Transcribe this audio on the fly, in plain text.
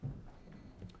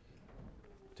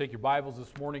Take your Bibles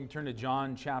this morning, turn to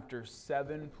John chapter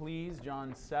 7, please.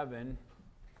 John 7.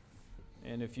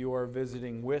 And if you are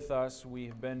visiting with us,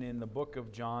 we've been in the book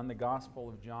of John, the Gospel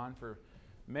of John, for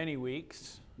many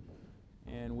weeks.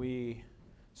 And we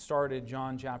started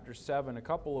John chapter 7 a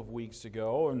couple of weeks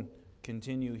ago and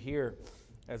continue here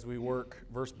as we work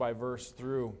verse by verse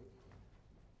through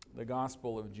the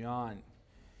Gospel of John.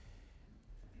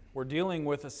 We're dealing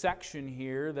with a section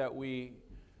here that we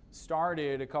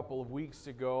started a couple of weeks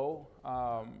ago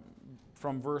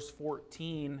from verse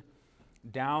 14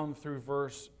 down through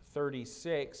verse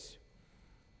 36.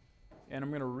 And I'm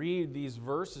going to read these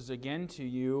verses again to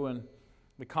you. And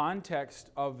the context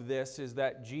of this is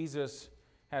that Jesus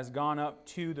has gone up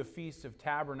to the Feast of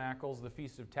Tabernacles. The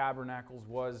Feast of Tabernacles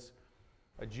was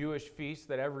a Jewish feast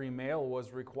that every male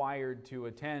was required to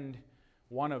attend,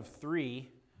 one of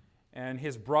three. And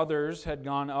his brothers had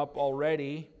gone up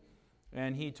already,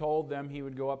 and he told them he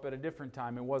would go up at a different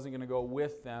time and wasn't going to go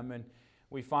with them. And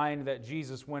we find that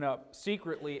Jesus went up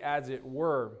secretly, as it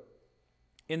were.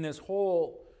 In this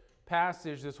whole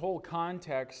passage, this whole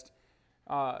context,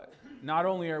 not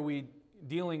only are we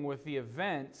dealing with the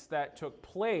events that took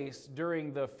place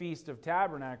during the Feast of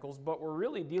Tabernacles, but we're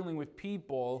really dealing with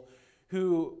people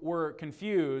who were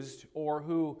confused or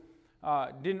who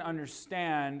didn't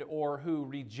understand or who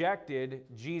rejected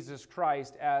Jesus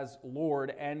Christ as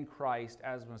Lord and Christ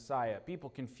as Messiah. People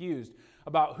confused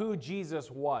about who Jesus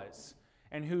was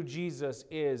and who Jesus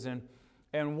is.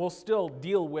 And we'll still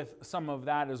deal with some of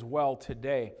that as well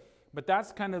today. But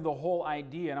that's kind of the whole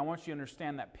idea. And I want you to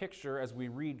understand that picture as we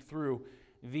read through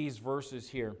these verses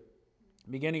here.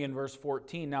 Beginning in verse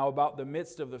 14, now about the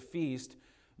midst of the feast,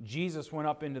 Jesus went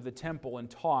up into the temple and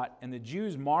taught. And the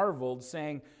Jews marveled,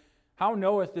 saying, "How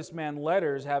knoweth this man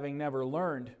letters, having never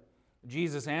learned?"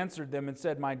 Jesus answered them and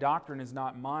said, "My doctrine is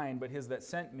not mine, but his that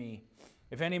sent me.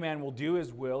 If any man will do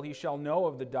his will, he shall know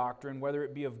of the doctrine, whether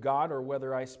it be of God or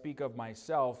whether I speak of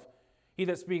myself. He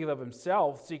that speaketh of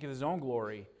himself seeketh his own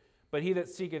glory. But he that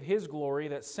seeketh his glory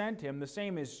that sent him, the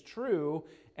same is true,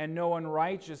 and no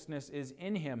unrighteousness is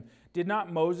in him. Did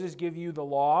not Moses give you the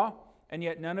law? And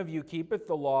yet none of you keepeth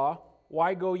the law.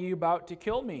 Why go ye about to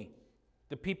kill me?"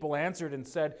 The people answered and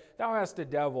said, "Thou hast a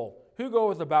devil. Who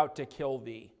goeth about to kill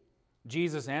thee?"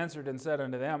 Jesus answered and said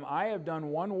unto them, "I have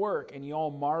done one work, and ye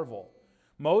all marvel.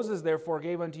 Moses therefore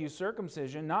gave unto you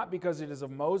circumcision, not because it is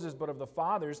of Moses, but of the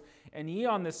fathers. And ye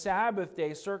on the Sabbath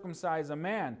day circumcise a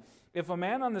man. If a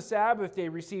man on the Sabbath day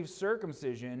receives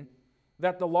circumcision,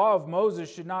 that the law of Moses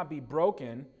should not be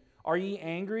broken, are ye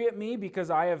angry at me because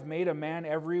I have made a man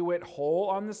every whit whole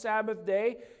on the Sabbath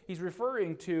day?" He's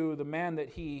referring to the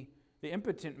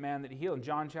impotent man that he healed in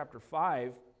John chapter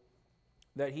 5,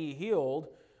 that he healed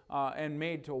and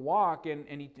made to walk, and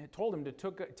he told him to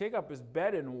take up his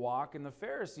bed and walk, and the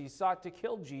Pharisees sought to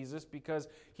kill Jesus because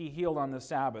he healed on the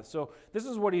Sabbath. So this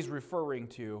is what he's referring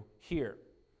to here.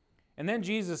 And then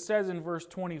Jesus says in verse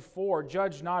 24,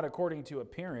 "Judge not according to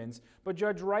appearance, but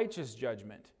judge righteous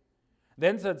judgment."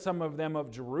 Then said some of them of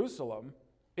Jerusalem,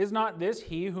 "Is not this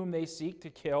he whom they seek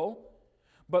to kill?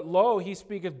 But lo, he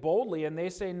speaketh boldly, and they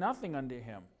say nothing unto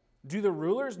him. Do the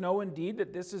rulers know indeed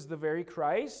that this is the very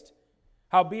Christ?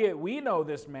 Howbeit we know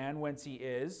this man whence he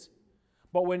is.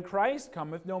 But when Christ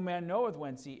cometh, no man knoweth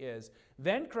whence he is.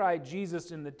 Then cried Jesus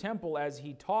in the temple as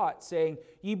he taught, saying,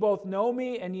 Ye both know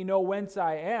me, and ye know whence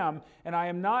I am, and I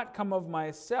am not come of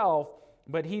myself,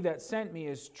 but he that sent me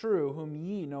is true, whom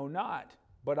ye know not.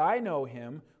 But I know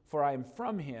him, for I am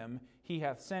from him, he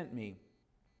hath sent me.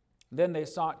 Then they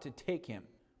sought to take him.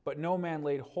 But no man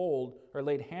laid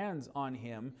hands on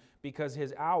him, because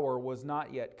his hour was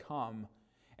not yet come.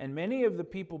 And many of the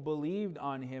people believed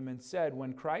on him and said,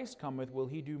 When Christ cometh, will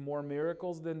he do more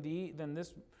miracles than these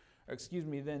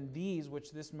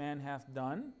which this man hath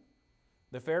done?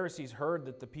 The Pharisees heard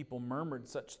that the people murmured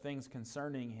such things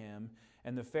concerning him,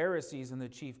 and the Pharisees and the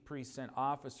chief priests sent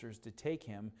officers to take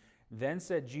him. Then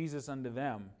said Jesus unto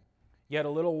them, Yet a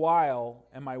little while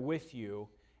am I with you,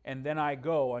 and then I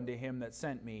go unto him that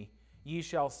sent me. Ye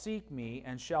shall seek me,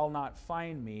 and shall not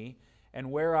find me,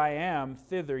 and where I am,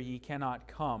 thither ye cannot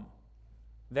come.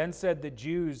 Then said the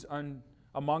Jews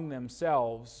among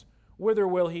themselves, Whither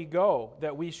will he go,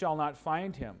 that we shall not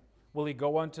find him? Will he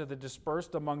go unto the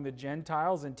dispersed among the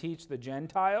Gentiles, and teach the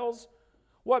Gentiles?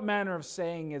 What manner of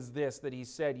saying is this, that he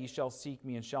said, Ye shall seek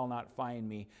me, and shall not find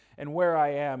me, and where I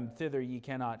am, thither ye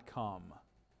cannot come?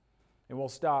 And we'll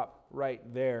stop right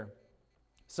there.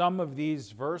 Some of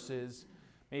these verses,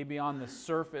 maybe on the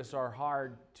surface, are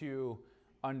hard to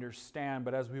understand,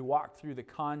 but as we walk through the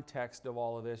context of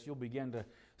all of this, you'll begin to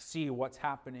see what's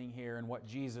happening here and what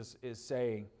Jesus is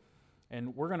saying.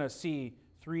 And we're going to see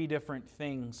three different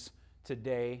things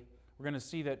today. We're going to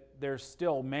see that there's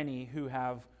still many who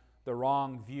have the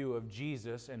wrong view of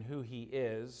Jesus and who He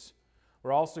is.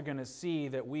 We're also going to see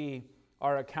that we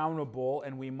are accountable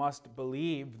and we must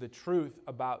believe the truth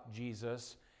about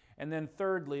Jesus. And then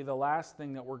thirdly, the last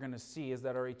thing that we're going to see is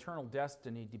that our eternal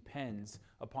destiny depends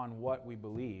upon what we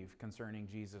believe concerning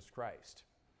Jesus Christ.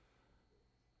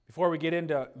 Before we get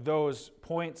into those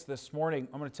points this morning,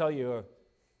 I'm going to tell you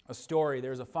a story.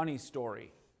 There's a funny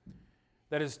story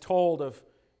that is told of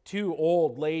two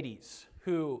old ladies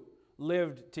who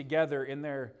lived together in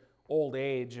their old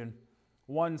age. And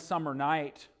one summer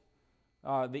night,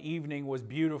 the evening was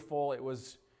beautiful. It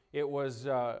was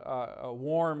a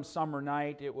warm summer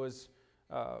night. It was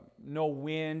no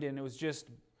wind, and it was just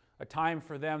a time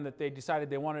for them that they decided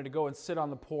they wanted to go and sit on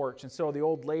the porch. And so the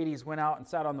old ladies went out and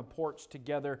sat on the porch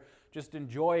together, just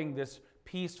enjoying this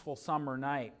peaceful summer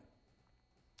night.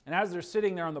 And as they're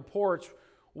sitting there on the porch,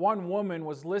 one woman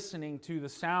was listening to the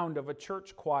sound of a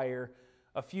church choir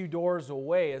a few doors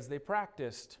away as they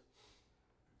practiced.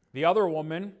 The other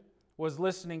woman was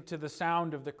listening to the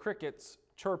sound of the crickets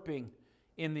chirping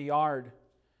in the yard.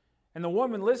 And the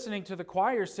woman listening to the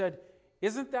choir said,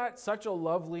 "Isn't that such a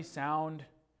lovely sound?"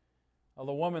 Well,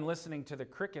 the woman listening to the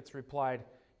crickets replied,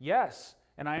 "Yes,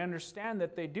 and I understand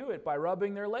that they do it by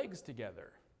rubbing their legs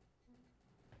together."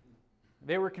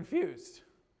 They were confused.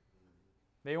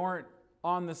 They weren't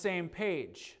on the same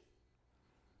page.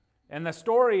 And the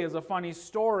story is a funny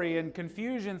story, and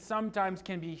confusion sometimes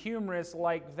can be humorous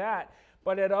like that,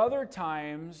 but at other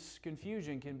times,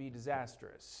 confusion can be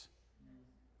disastrous.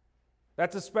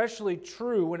 That's especially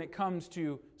true when it comes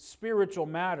to spiritual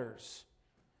matters.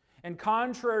 And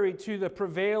contrary to the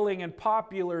prevailing and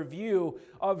popular view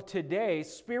of today,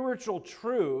 spiritual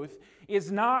truth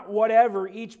is not whatever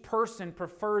each person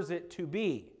prefers it to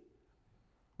be.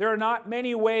 There are not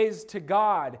many ways to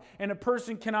God, and a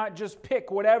person cannot just pick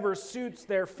whatever suits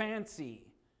their fancy.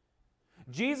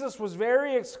 Jesus was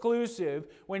very exclusive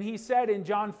when He said in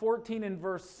John 14 and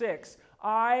verse 6,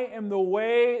 "I am the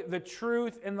way, the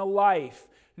truth, and the life.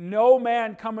 No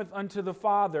man cometh unto the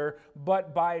Father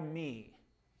but by me."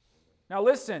 Now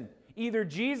listen, either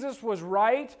Jesus was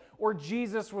right or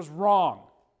Jesus was wrong.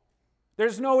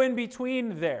 There's no in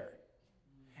between there.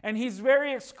 And He's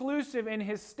very exclusive in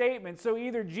His statement. So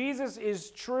either Jesus is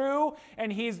true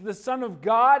and He's the Son of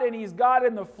God and He's God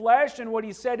in the flesh and what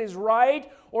He said is right,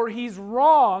 or He's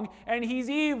wrong and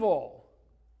He's evil.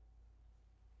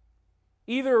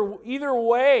 Either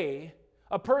way,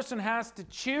 a person has to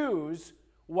choose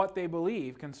what they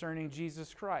believe concerning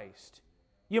Jesus Christ.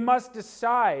 You must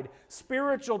decide.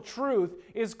 Spiritual truth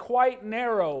is quite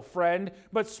narrow, friend,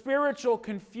 but spiritual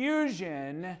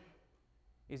confusion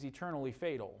is eternally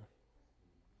fatal.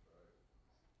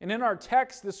 And in our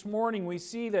text this morning, we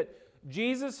see that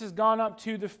Jesus has gone up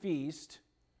to the feast,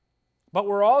 but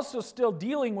we're also still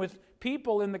dealing with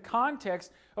people in the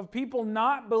context of people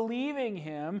not believing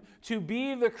Him to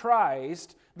be the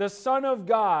Christ, the Son of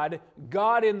God,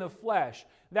 God in the flesh.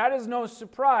 That is no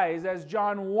surprise, as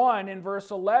John 1 in verse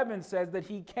 11 says that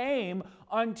He came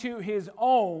unto His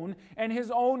own, and His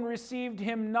own received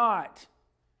Him not.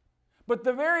 But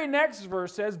the very next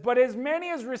verse says, "But as many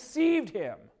as received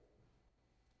Him,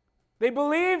 they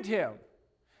believed Him.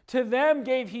 To them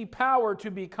gave He power to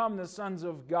become the sons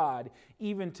of God,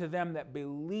 even to them that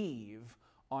believe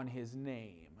on His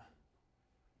name."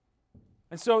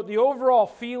 And so the overall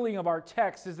feeling of our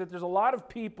text is that there's a lot of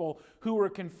people who were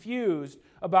confused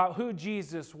about who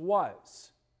Jesus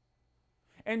was.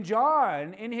 And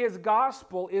John, in his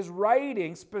gospel, is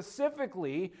writing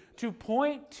specifically to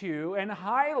point to and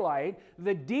highlight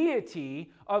the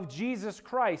deity of Jesus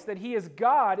Christ, that He is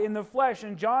God in the flesh.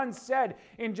 And John said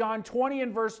in John 20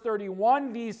 and verse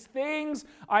 31, "These things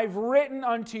I've written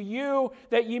unto you,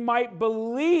 that ye might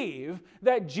believe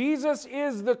that Jesus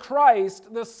is the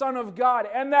Christ, the Son of God,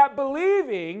 and that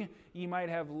believing ye might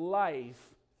have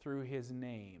life through His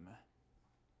name."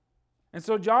 And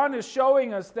so John is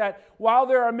showing us that while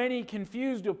there are many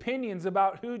confused opinions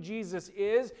about who Jesus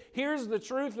is, here's the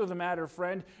truth of the matter,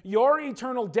 friend. Your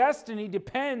eternal destiny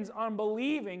depends on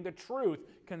believing the truth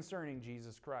concerning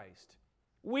Jesus Christ.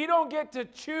 We don't get to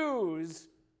choose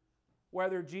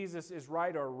whether Jesus is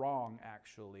right or wrong,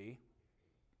 actually.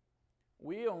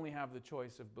 We only have the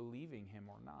choice of believing Him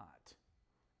or not.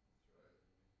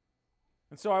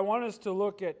 And so I want us to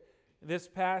look at this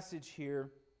passage here.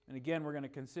 And again, we're going to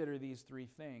consider these three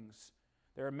things.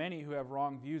 There are many who have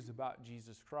wrong views about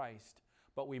Jesus Christ,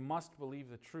 but we must believe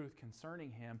the truth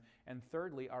concerning Him. And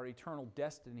thirdly, our eternal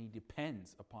destiny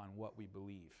depends upon what we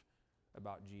believe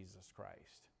about Jesus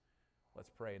Christ.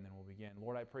 Let's pray and then we'll begin.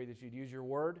 Lord, I pray that You'd use Your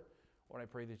word. Lord, I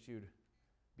pray that you'd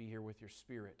be here with your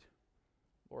Spirit,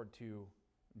 Lord, to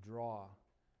draw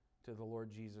to the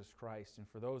Lord Jesus Christ. And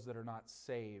for those that are not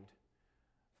saved,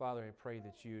 Father, I pray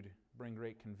that you'd bring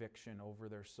great conviction over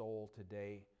their soul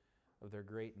today of their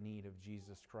great need of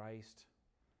Jesus Christ.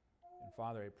 And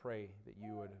Father, I pray that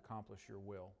you would accomplish your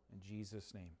will. In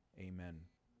Jesus' name, amen.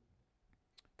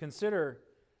 Consider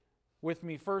with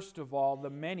me, first of all, the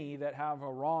many that have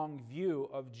a wrong view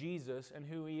of Jesus and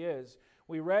who he is.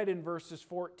 We read in verses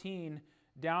 14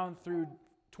 down through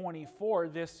 24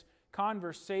 this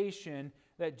conversation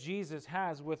that Jesus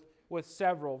has with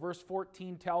several. Verse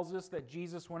 14 tells us that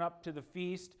Jesus went up to the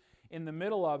feast in the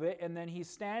middle of it, and then he's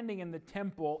standing in the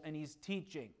temple and he's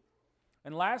teaching.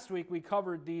 And last week we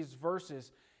covered these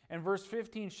verses, and verse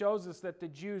 15 shows us that the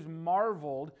Jews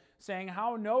marveled, saying,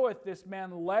 "How knoweth this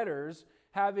man letters,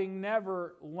 having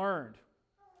never learned?"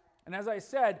 And as I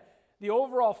said, the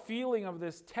overall feeling of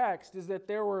this text is that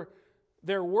there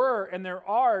were and there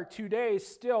are today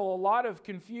still a lot of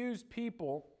confused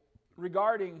people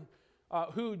regarding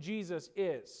who Jesus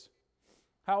is.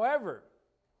 However,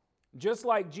 just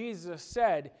like Jesus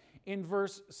said in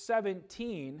verse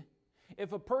 17,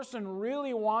 if a person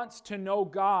really wants to know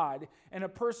God, and a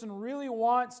person really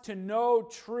wants to know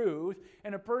truth,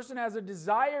 and a person has a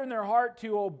desire in their heart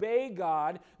to obey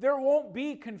God, there won't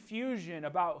be confusion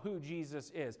about who Jesus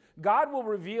is. God will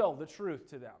reveal the truth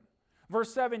to them.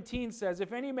 Verse 17 says,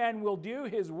 "If any man will do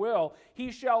his will,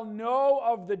 he shall know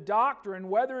of the doctrine,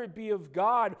 whether it be of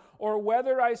God or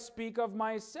whether I speak of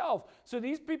myself." So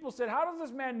these people said, how does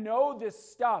this man know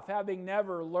this stuff, having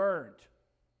never learned?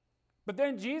 But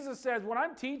then Jesus says, when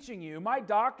I'm teaching you, my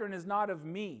doctrine is not of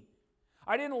me.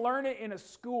 I didn't learn it in a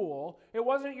school. It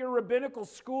wasn't your rabbinical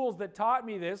schools that taught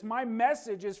me this. My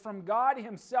message is from God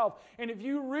himself. And if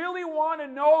you really want to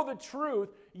know the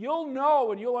truth, you'll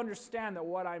know and you'll understand that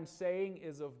what I'm saying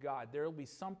is of God. There will be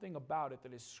something about it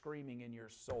that is screaming in your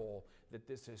soul that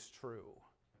this is true.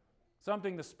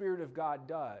 Something the Spirit of God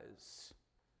does.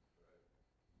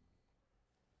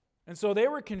 And so they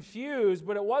were confused,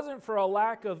 but it wasn't for a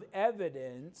lack of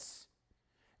evidence.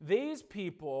 These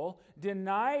people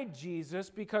denied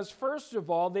Jesus because, first of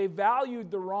all, they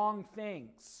valued the wrong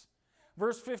things.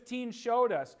 Verse 15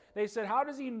 showed us. They said, how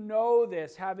does he know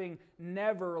this, having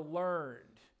never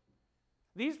learned?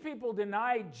 These people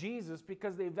denied Jesus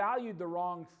because they valued the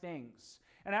wrong things.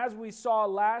 And as we saw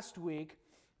last week,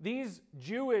 these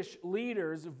Jewish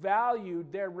leaders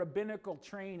valued their rabbinical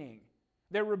training,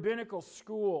 their rabbinical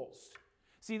schools.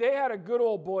 See, they had a good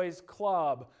old boys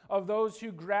club of those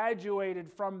who graduated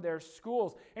from their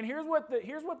schools. And here's what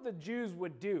the Jews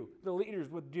would do, the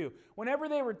leaders would do. Whenever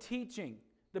they were teaching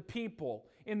the people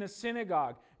in the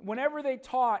synagogue, whenever they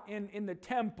taught in the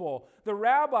temple, the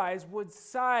rabbis would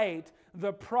cite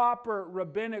the proper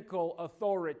rabbinical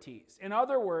authorities. In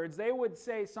other words, they would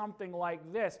say something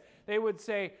like this. They would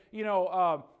say,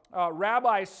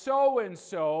 Rabbi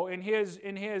so-and-so in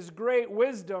his great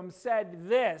wisdom said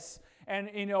this,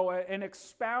 and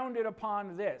expounded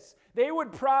upon this. They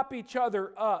would prop each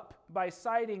other up by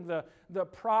citing the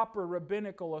proper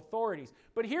rabbinical authorities.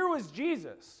 But here was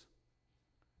Jesus,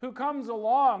 who comes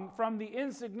along from the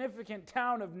insignificant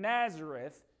town of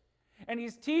Nazareth, and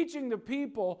he's teaching the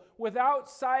people without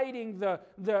citing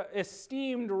the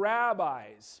esteemed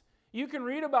rabbis. You can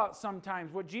read about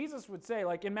sometimes what Jesus would say,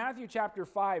 like in Matthew chapter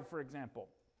 5, for example.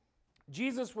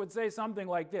 Jesus would say something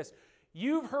like this,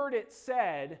 "You've heard it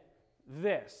said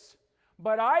this,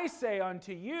 but I say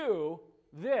unto you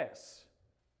this."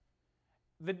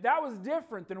 That was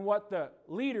different than what the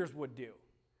leaders would do.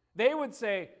 They would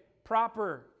say,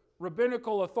 proper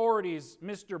rabbinical authorities,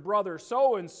 Mr. Brother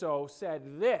so-and-so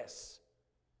said this.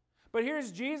 But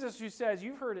here's Jesus who says,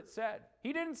 you've heard it said.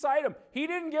 He didn't cite them. He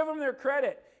didn't give them their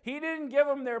credit. He didn't give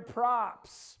them their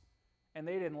props. And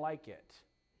they didn't like it.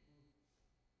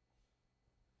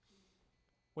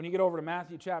 When you get over to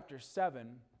Matthew chapter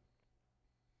 7,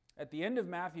 at the end of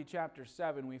Matthew chapter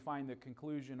 7, we find the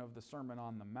conclusion of the Sermon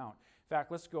on the Mount. In fact,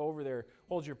 let's go over there.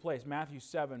 Hold your place. Matthew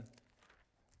 7.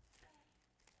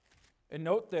 And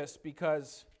note this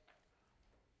because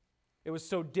it was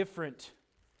so different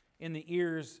in the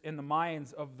ears and the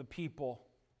minds of the people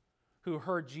who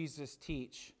heard Jesus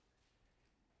teach.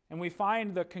 And we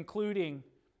find the concluding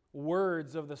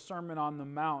words of the Sermon on the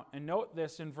Mount. And note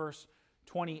this in verse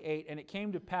 28. "And it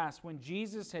came to pass, when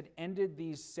Jesus had ended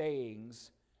these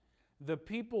sayings, the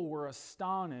people were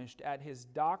astonished at his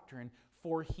doctrine,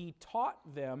 for he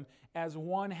taught them as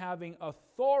one having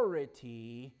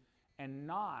authority and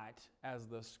not as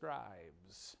the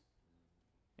scribes."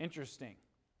 Interesting.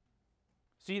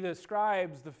 See, the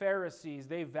scribes, the Pharisees,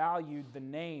 they valued the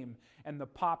name and the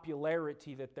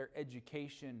popularity that their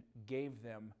education gave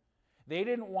them. They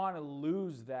didn't want to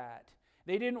lose that.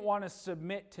 They didn't want to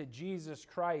submit to Jesus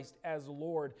Christ as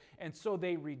Lord, and so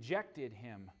they rejected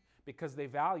Him because they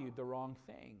valued the wrong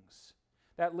things.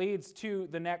 That leads to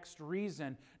the next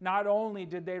reason. Not only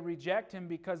did they reject Him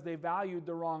because they valued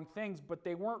the wrong things, but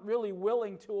they weren't really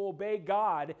willing to obey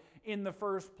God in the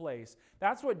first place.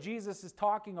 That's what Jesus is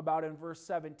talking about in verse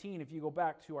 17, if you go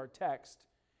back to our text.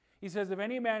 He says, if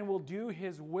any man will do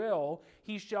his will,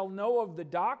 he shall know of the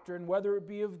doctrine, whether it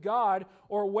be of God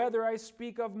or whether I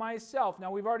speak of myself.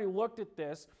 Now, we've already looked at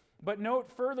this, but note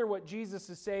further what Jesus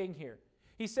is saying here.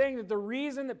 He's saying that the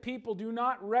reason that people do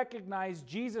not recognize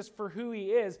Jesus for who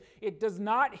He is, it does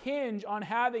not hinge on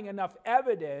having enough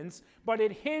evidence, but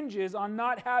it hinges on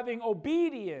not having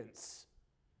obedience.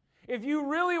 If you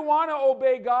really want to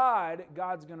obey God,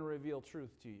 God's going to reveal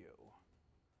truth to you.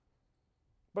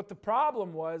 But the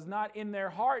problem was not in their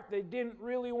heart. They didn't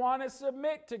really want to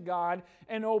submit to God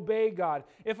and obey God.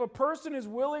 If a person is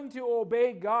willing to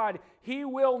obey God, he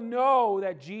will know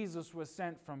that Jesus was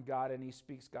sent from God and he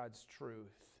speaks God's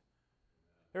truth.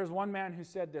 There's one man who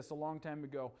said this a long time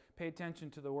ago. Pay attention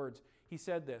to the words. He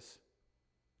said this: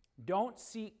 don't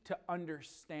seek to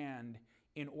understand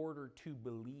in order to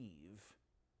believe.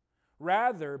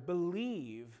 Rather,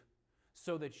 believe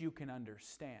so that you can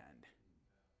understand.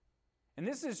 And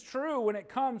this is true when it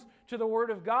comes to the Word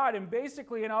of God. And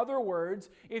basically, in other words,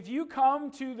 if you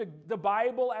come to the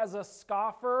Bible as a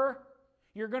scoffer,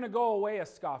 you're going to go away a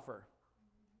scoffer.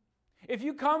 If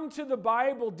you come to the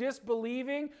Bible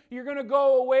disbelieving, you're going to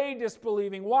go away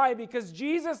disbelieving. Why? Because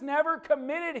Jesus never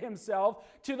committed Himself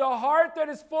to the heart that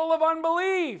is full of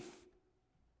unbelief.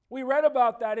 We read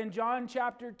about that in John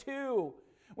chapter 2.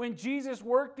 When Jesus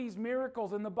worked these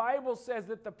miracles, and the Bible says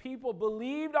that the people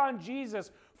believed on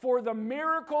Jesus for the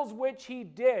miracles which He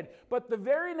did. But the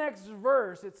very next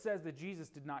verse, it says that Jesus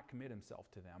did not commit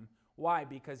Himself to them. Why?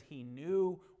 Because He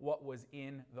knew what was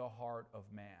in the heart of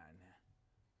man.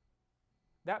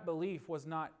 That belief was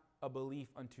not a belief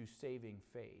unto saving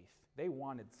faith. They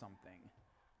wanted something.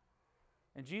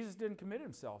 And Jesus didn't commit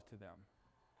Himself to them.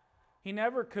 He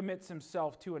never commits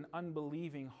Himself to an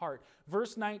unbelieving heart.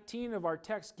 Verse 19 of our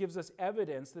text gives us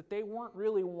evidence that they weren't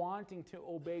really wanting to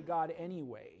obey God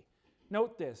anyway.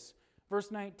 Note this.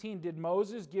 Verse 19, did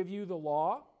Moses give you the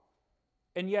law?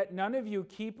 And yet none of you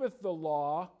keepeth the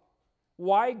law.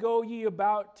 Why go ye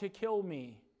about to kill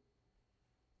me?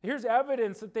 Here's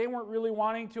evidence that they weren't really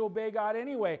wanting to obey God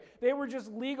anyway. They were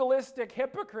just legalistic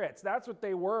hypocrites. That's what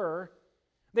they were.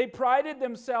 They prided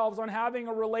themselves on having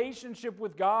a relationship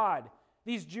with God.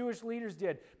 These Jewish leaders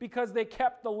did, because they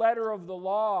kept the letter of the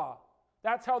law.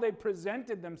 That's how they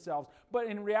presented themselves. But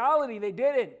in reality, they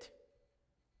didn't.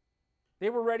 They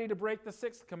were ready to break the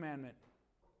sixth commandment.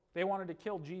 They wanted to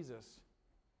kill Jesus.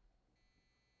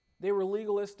 They were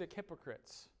legalistic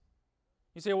hypocrites.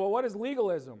 You say, well, what is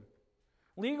legalism?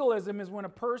 Legalism is when a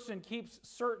person keeps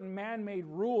certain man-made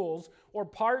rules or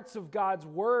parts of God's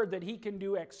word that he can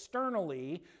do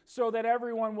externally so that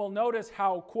everyone will notice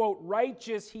how, quote,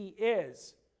 righteous he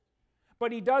is.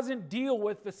 But he doesn't deal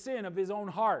with the sin of his own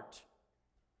heart.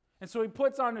 And so he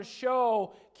puts on a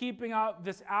show keeping out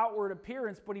this outward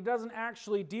appearance, but he doesn't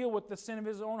actually deal with the sin of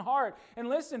his own heart. And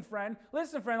listen, friend,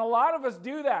 a lot of us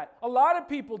do that. A lot of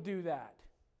people do that.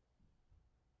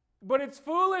 But it's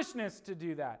foolishness to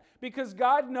do that, because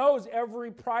God knows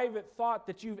every private thought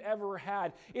that you've ever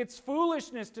had. It's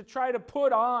foolishness to try to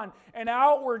put on an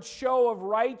outward show of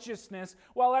righteousness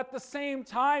while at the same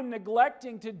time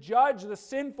neglecting to judge the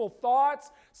sinful thoughts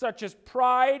such as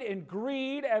pride and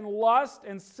greed and lust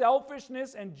and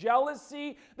selfishness and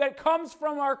jealousy that comes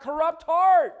from our corrupt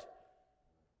heart.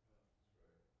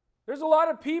 There's a lot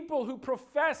of people who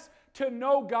profess to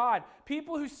know God.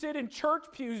 People who sit in church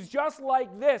pews just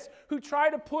like this, who try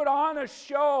to put on a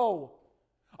show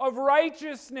of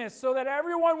righteousness so that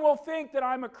everyone will think that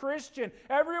I'm a Christian.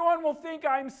 Everyone will think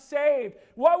I'm saved.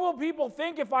 What will people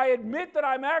think if I admit that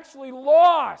I'm actually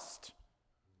lost?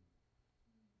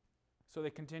 So they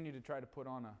continue to try to put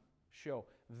on a show.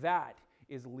 That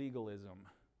is legalism.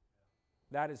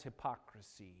 That is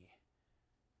hypocrisy.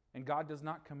 And God does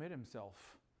not commit Himself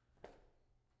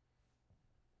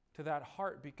to that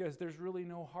heart, because there's really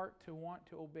no heart to want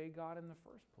to obey God in the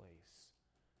first place.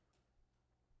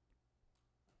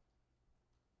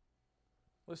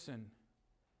 Listen,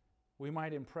 we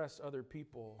might impress other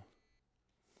people,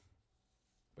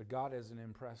 but God isn't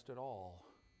impressed at all.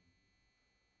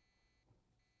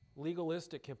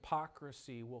 Legalistic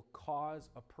hypocrisy will cause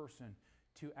a person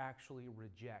to actually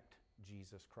reject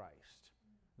Jesus Christ,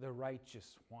 the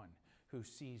righteous one, who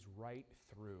sees right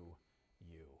through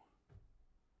you.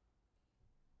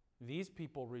 These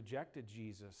people rejected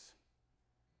Jesus,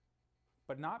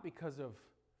 but not because of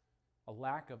a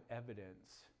lack of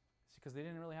evidence. It's because they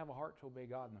didn't really have a heart to obey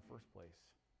God in the first place.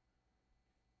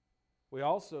 We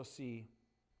also see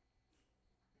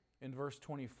in verse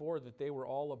 24 that they were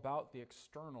all about the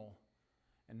external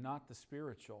and not the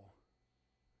spiritual.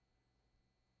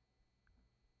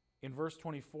 In verse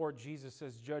 24, Jesus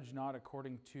says, "Judge not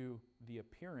according to the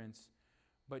appearance,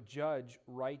 but judge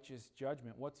righteous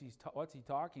judgment." What's he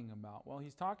talking about? Well,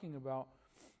 he's talking about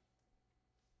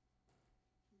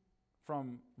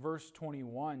from verse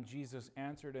 21, Jesus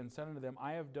answered and said unto them,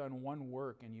 "I have done one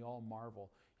work, and ye all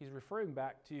marvel." He's referring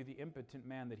back to the impotent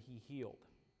man that he healed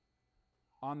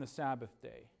on the Sabbath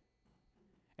day.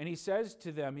 And he says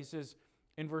to them, he says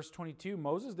in verse 22,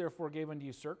 "Moses therefore gave unto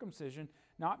you circumcision,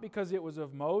 not because it was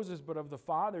of Moses, but of the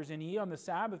fathers, and ye on the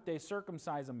Sabbath day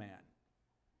circumcise a man.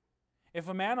 If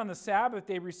a man on the Sabbath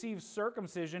day receives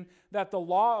circumcision, that the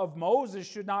law of Moses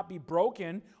should not be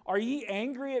broken, are ye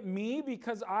angry at me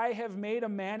because I have made a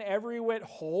man every whit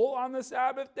whole on the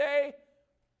Sabbath day?"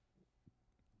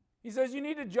 He says you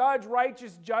need to judge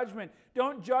righteous judgment.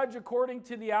 Don't judge according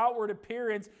to the outward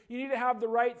appearance. You need to have the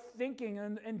right thinking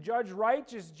and judge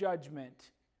righteous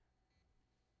judgment.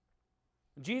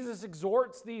 Jesus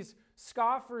exhorts these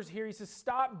scoffers here. He says,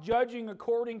 stop judging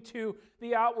according to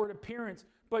the outward appearance,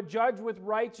 but judge with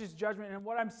righteous judgment. And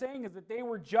what I'm saying is that they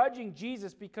were judging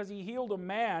Jesus because he healed a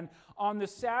man on the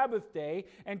Sabbath day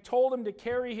and told him to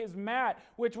carry his mat,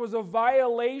 which was a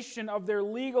violation of their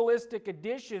legalistic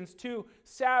additions to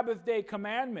Sabbath day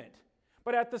commandment.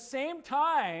 But at the same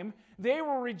time, they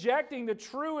were rejecting the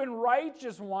true and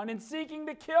righteous one and seeking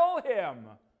to kill him.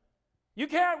 You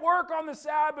can't work on the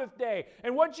Sabbath day.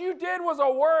 And what you did was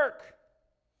a work.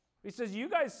 He says, you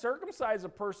guys circumcise a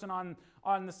person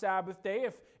on the Sabbath day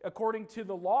if, according to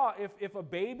the law, if a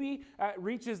baby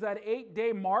reaches that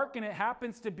 8-day mark and it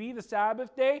happens to be the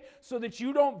Sabbath day, so that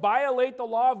you don't violate the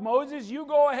law of Moses, you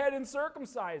go ahead and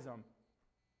circumcise them.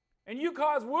 And you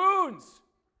cause wounds.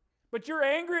 But you're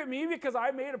angry at me because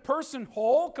I made a person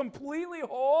whole, completely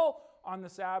whole on the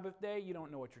Sabbath day? You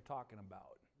don't know what you're talking about.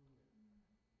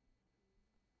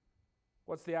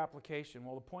 What's the application?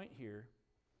 Well, the point here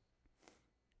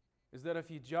is that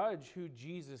if you judge who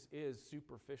Jesus is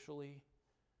superficially,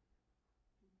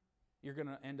 you're going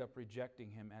to end up rejecting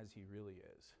him as he really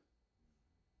is.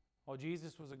 Oh,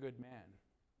 Jesus was a good man.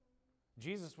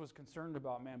 Jesus was concerned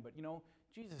about man, but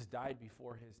Jesus died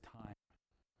before his time.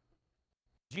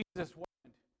 Jesus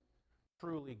wasn't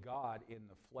truly God in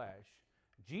the flesh.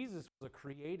 Jesus was a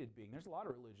created being. There's a lot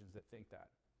of religions that think that.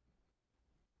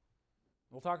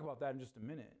 We'll talk about that in just a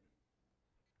minute.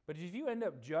 But if you end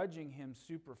up judging him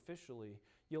superficially,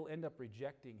 you'll end up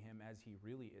rejecting him as he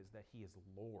really is, that he is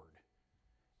Lord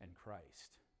and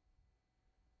Christ.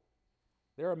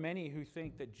 There are many who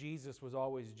think that Jesus was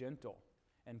always gentle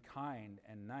and kind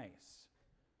and nice.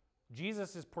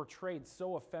 Jesus is portrayed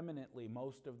so effeminately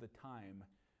most of the time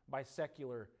by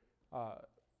secular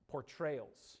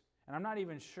portrayals. And I'm not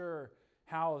even sure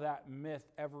how that myth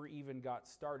ever even got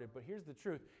started. But here's the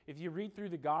truth. If you read through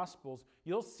the Gospels,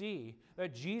 you'll see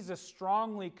that Jesus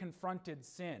strongly confronted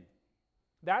sin.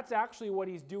 That's actually what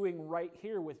he's doing right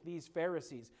here with these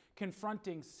Pharisees,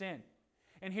 confronting sin.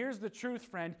 And here's the truth,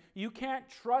 friend. You can't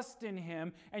trust in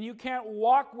him and you can't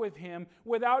walk with him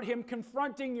without him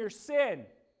confronting your sin.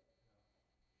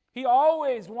 He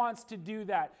always wants to do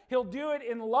that. He'll do it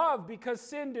in love because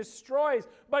sin destroys,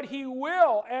 but he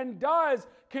will and does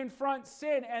confront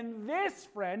sin. And this,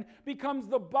 friend, becomes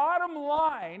the bottom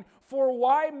line for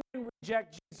why men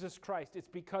reject Jesus Christ. It's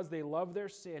because they love their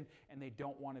sin and they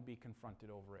don't want to be confronted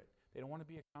over it. They don't want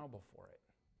to be accountable for it.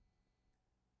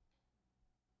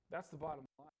 That's the bottom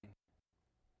line.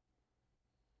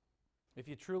 If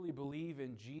you truly believe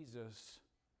in Jesus,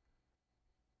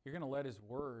 you're going to let his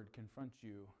word confront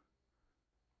you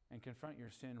and confront your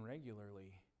sin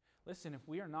regularly. Listen, if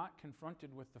we are not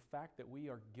confronted with the fact that we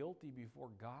are guilty before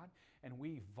God and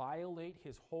we violate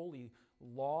his holy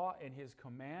law and his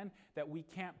command, that we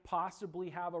can't possibly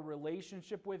have a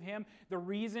relationship with him, the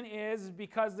reason is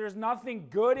because there's nothing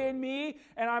good in me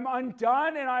and I'm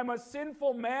undone and I'm a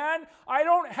sinful man. I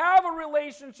don't have a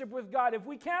relationship with God. If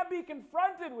we can't be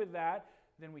confronted with that,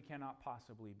 then we cannot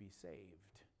possibly be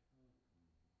saved.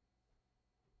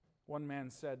 One man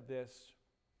said this: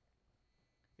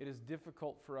 it is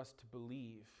difficult for us to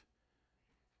believe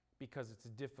because it's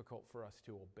difficult for us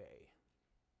to obey.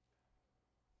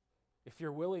 If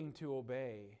you're willing to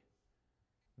obey,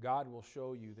 God will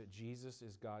show you that Jesus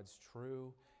is God's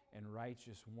true and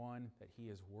righteous one, that he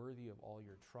is worthy of all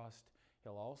your trust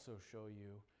He'll also show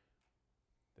you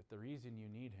that the reason you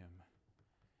need Him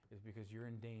is because you're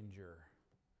in danger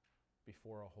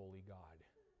before a holy God.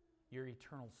 Your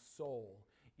eternal soul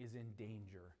is in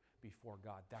danger before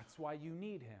God. That's why you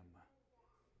need Him.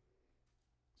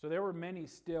 So there were many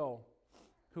still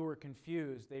who were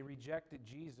confused. They rejected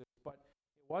Jesus, but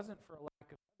it wasn't for a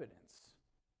lack of evidence.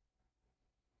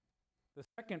 The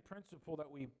second principle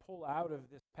that we pull out of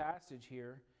this passage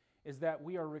here is that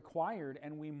we are required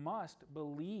and we must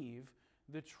believe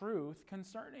the truth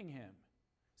concerning Him.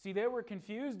 See, they were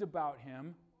confused about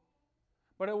Him,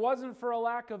 but it wasn't for a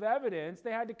lack of evidence.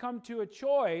 They had to come to a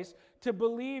choice to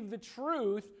believe the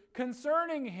truth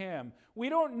concerning Him. We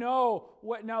don't know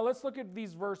what... Now let's look at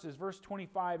these verses, verse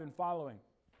 25 and following.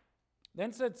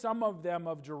 Then said some of them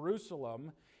of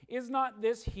Jerusalem, Is not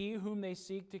this He whom they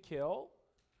seek to kill?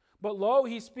 But lo,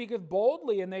 He speaketh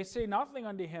boldly, and they say nothing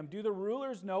unto Him. Do the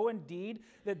rulers know indeed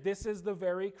that this is the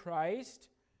very Christ?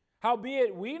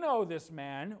 Howbeit we know this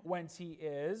man, whence He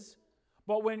is.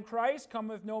 But when Christ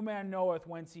cometh, no man knoweth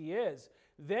whence He is.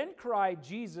 Then cried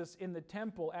Jesus in the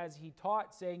temple as He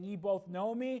taught, saying, Ye both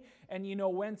know me, and ye know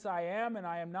whence I am, and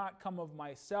I am not come of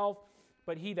myself,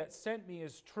 but He that sent me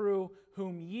is true,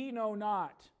 whom ye know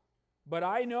not. But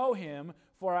I know Him,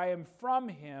 for I am from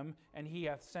Him, and He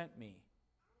hath sent me.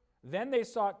 Then they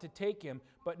sought to take Him,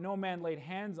 but no man laid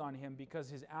hands on Him, because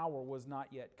His hour was not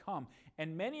yet come.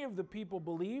 And many of the people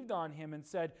believed on Him, and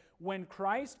said, When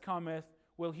Christ cometh,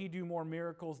 will He do more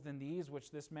miracles than these which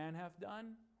this man hath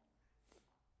done?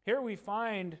 Here we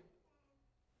find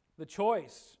the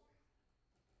choice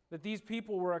that these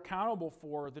people were accountable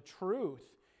for, the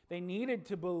truth. They needed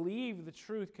to believe the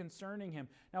truth concerning Him.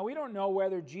 Now, we don't know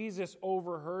whether Jesus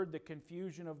overheard the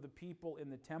confusion of the people in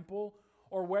the temple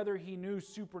or whether He knew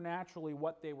supernaturally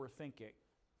what they were thinking.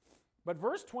 But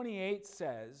verse 28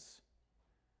 says,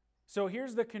 so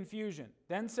here's the confusion.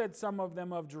 Then said some of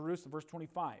them of Jerusalem, verse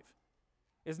 25,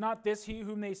 Is not this He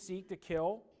whom they seek to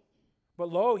kill? But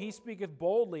lo, He speaketh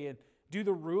boldly, and do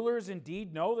the rulers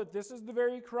indeed know that this is the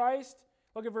very Christ?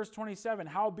 Look at verse 27.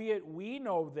 Howbeit we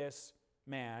know this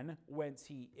man, whence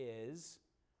He is.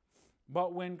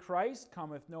 But when Christ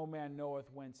cometh, no man knoweth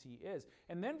whence He is.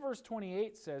 And then verse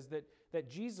 28 says that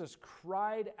Jesus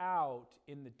cried out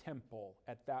in the temple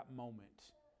at that moment.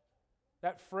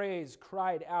 That phrase,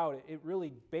 cried out, it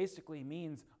really basically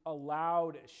means a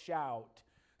loud shout,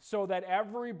 so that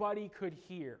everybody could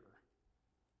hear.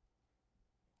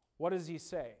 What does He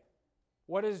say?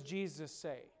 What does Jesus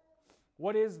say?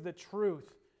 What is the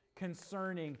truth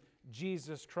concerning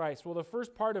Jesus Christ? Well, the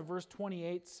first part of verse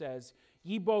 28 says,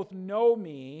 Ye both know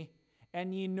me,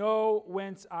 and ye know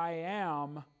whence I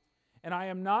am, and I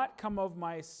am not come of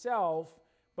myself,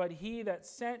 but He that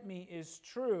sent me is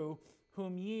true,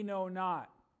 whom ye know not.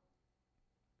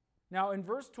 Now, in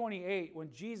verse 28,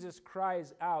 when Jesus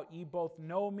cries out, Ye both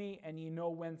know me, and ye know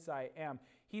whence I am,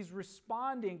 He's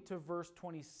responding to verse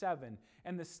 27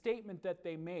 and the statement that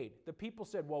they made. The people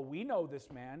said, Well, we know this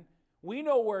man. We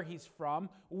know where he's from.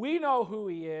 We know who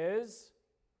he is.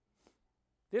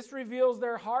 This reveals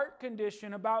their heart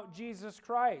condition about Jesus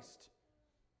Christ.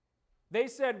 They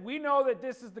said, we know that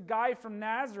this is the guy from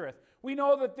Nazareth. We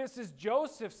know that this is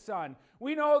Joseph's son.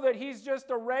 We know that he's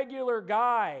just a regular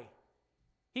guy.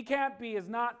 He can't be, is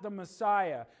not the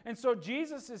Messiah. And so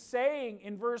Jesus is saying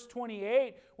in verse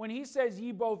 28, when He says,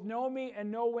 Ye both know me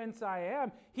and know whence I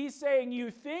am, He's saying,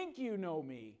 you think you know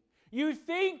me. You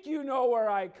think you know where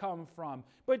I come from,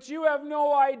 but you have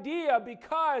no idea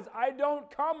because I don't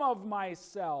come of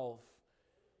myself.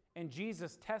 And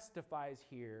Jesus testifies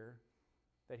here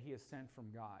that He is sent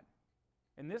from God.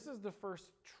 And this is the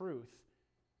first truth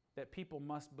that people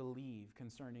must believe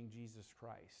concerning Jesus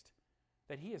Christ,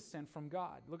 that He is sent from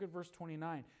God. Look at verse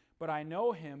 29. But I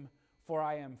know Him, for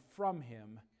I am from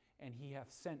Him, and He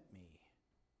hath sent me.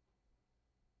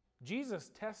 Jesus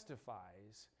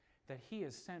testifies that He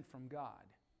is sent from God.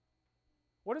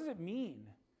 What does it mean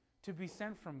to be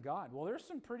sent from God? Well, there's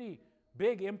some pretty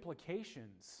big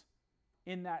implications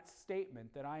in that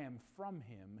statement that I am from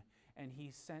Him and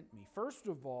He sent me. First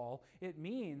of all, it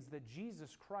means that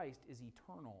Jesus Christ is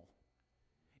eternal.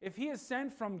 If He is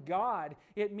sent from God,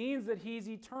 it means that He's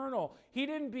eternal. He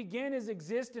didn't begin His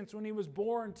existence when He was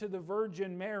born to the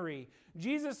Virgin Mary.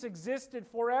 Jesus existed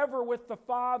forever with the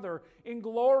Father in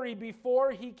glory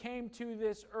before He came to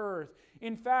this earth.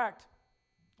 In fact,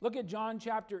 look at John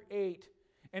chapter 8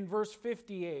 and verse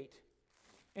 58.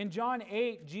 In John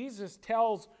 8, Jesus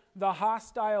tells the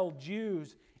hostile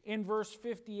Jews, in verse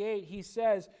 58, He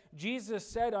says, Jesus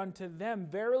said unto them,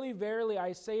 Verily, verily,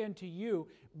 I say unto you,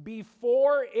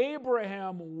 before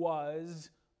Abraham was,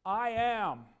 I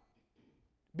am.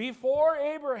 Before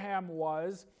Abraham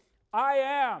was, I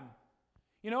am.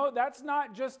 You know, that's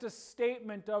not just a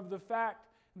statement of the fact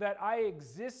that I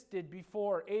existed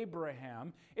before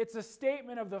Abraham. It's a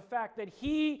statement of the fact that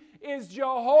He is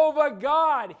Jehovah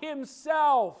God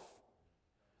Himself.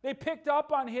 They picked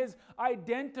up on His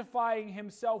identifying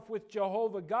Himself with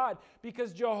Jehovah God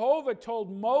because Jehovah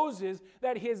told Moses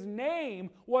that His name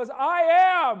was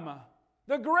I am,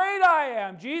 the great I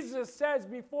am. Jesus says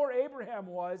before Abraham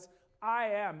was, I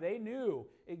am. They knew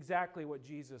exactly what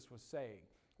Jesus was saying.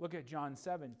 Look at John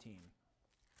 17.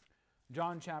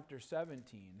 John chapter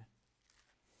 17,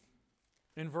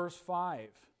 in verse 5.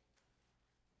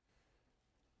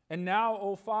 And now,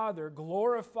 O Father,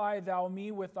 glorify Thou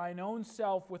me with Thine own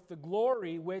self, with the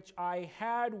glory which I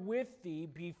had with Thee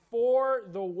before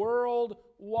the world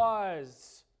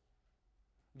was.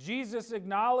 Jesus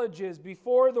acknowledges,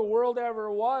 before the world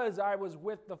ever was, I was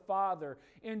with the Father.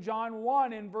 In John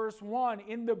 1, in verse 1,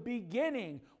 in the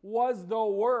beginning was the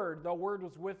Word. The Word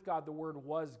was with God. The Word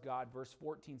was God. Verse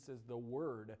 14 says, the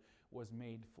Word was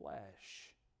made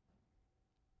flesh.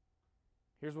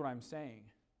 Here's what I'm saying.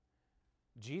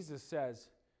 Jesus says,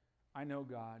 I know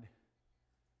God.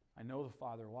 I know the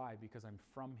Father. Why? Because I'm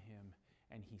from Him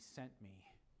and He sent me.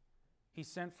 He's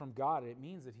sent from God. It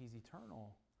means that He's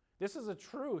eternal. This is a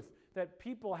truth that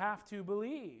people have to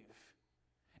believe.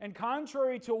 And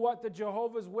contrary to what the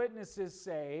Jehovah's Witnesses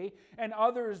say and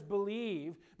others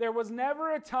believe, there was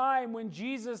never a time when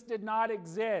Jesus did not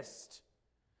exist.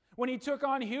 When He took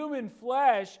on human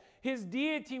flesh, His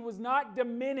deity was not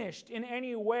diminished in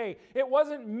any way. It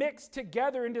wasn't mixed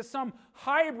together into some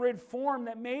hybrid form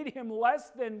that made Him less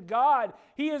than God.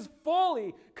 He is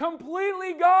fully,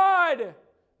 completely God.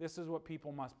 This is what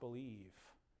people must believe.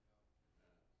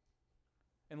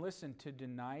 And listen, to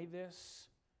deny this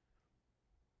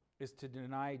is to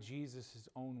deny Jesus'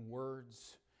 own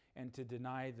words and to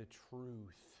deny the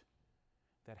truth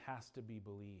that has to be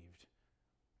believed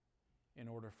in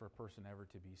order for a person ever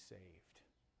to be saved.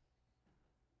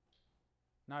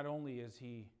 Not only is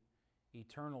He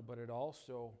eternal, but it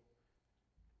also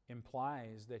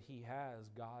implies that He has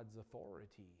God's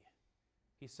authority.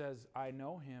 He says, I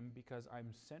know Him because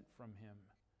I'm sent from Him.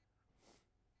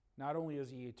 Not only is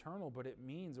He eternal, but it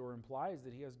means or implies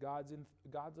that He has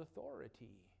God's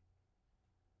authority.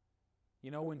 You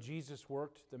know, when Jesus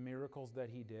worked the miracles that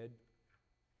He did,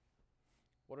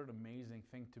 what an amazing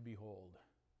thing to behold.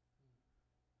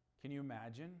 Can you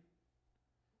imagine?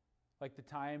 Like the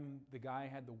time the guy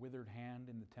had the withered hand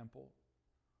in the temple.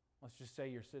 Let's just say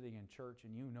you're sitting in church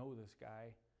and you know this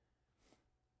guy,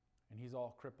 and he's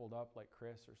all crippled up like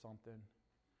Chris or something.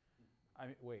 I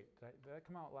mean, wait, did that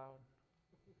come out loud?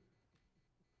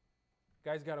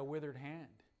 Guy's got a withered hand.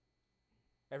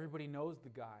 Everybody knows the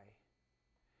guy.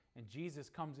 And Jesus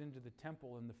comes into the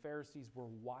temple, and the Pharisees were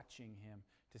watching Him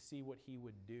to see what He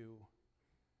would do.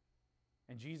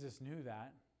 And Jesus knew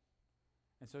that.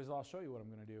 And so He says, I'll show you what I'm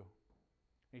going to do.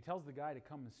 And He tells the guy to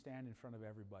come and stand in front of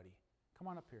everybody. Come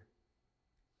on up here.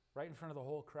 Right in front of the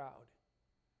whole crowd.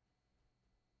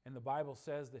 And the Bible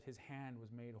says that his hand was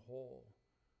made whole,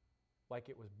 like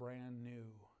it was brand new.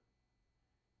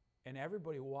 And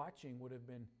everybody watching would have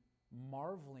been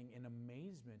marveling in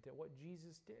amazement at what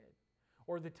Jesus did.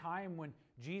 Or the time when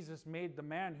Jesus made the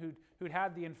man who'd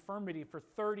had the infirmity for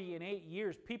 38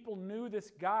 years. People knew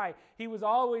this guy. He was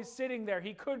always sitting there.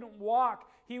 He couldn't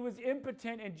walk. He was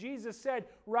impotent. And Jesus said,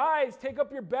 rise, take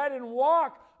up your bed and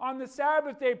walk on the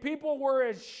Sabbath day. People were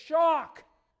in shock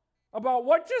about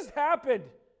what just happened.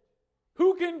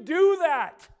 Who can do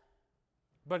that?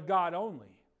 But God only.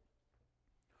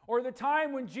 Or the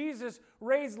time when Jesus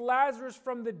raised Lazarus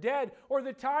from the dead, or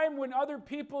the time when other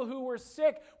people who were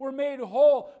sick were made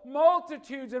whole.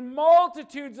 Multitudes and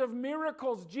multitudes of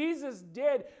miracles Jesus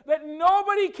did that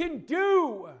nobody can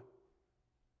do.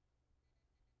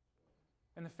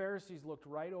 And the Pharisees looked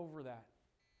right over that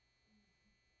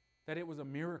it was a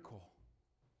miracle.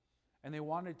 And they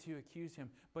wanted to accuse Him.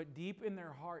 But deep in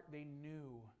their heart, they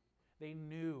knew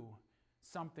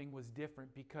something was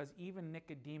different, because even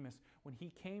Nicodemus, when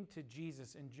he came to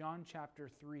Jesus in John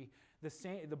chapter 3,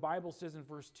 the Bible says in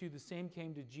verse 2, the same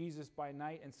came to Jesus by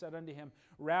night and said unto Him,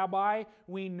 Rabbi,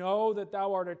 we know that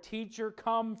thou art a teacher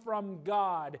come from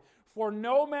God, for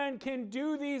no man can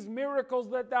do these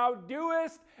miracles that thou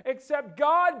doest except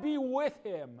God be with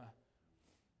him.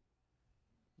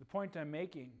 The point I'm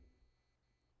making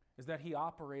is that He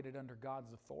operated under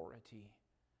God's authority.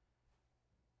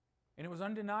 And it was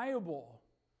undeniable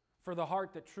for the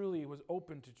heart that truly was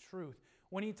open to truth.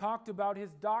 When he talked about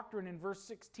his doctrine in verse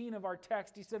 16 of our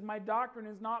text, he said, "My doctrine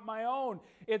is not my own.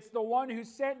 It's the one who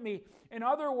sent me." In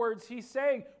other words, he's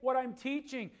saying, what I'm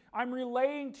teaching, I'm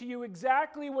relaying to you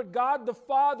exactly what God the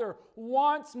Father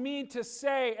wants me to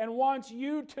say and wants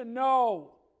you to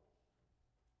know.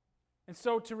 And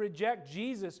so to reject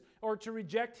Jesus or to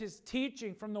reject his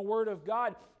teaching from the Word of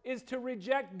God is to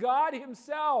reject God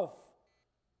himself.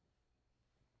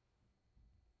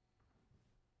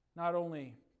 Not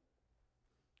only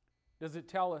does it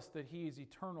tell us that he is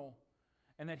eternal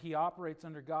and that he operates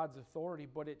under God's authority,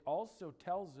 but it also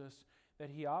tells us that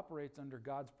he operates under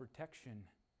God's protection.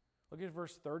 Look at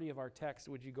verse 30 of our text.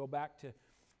 Would you go back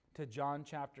to John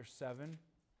chapter 7?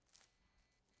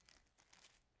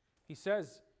 He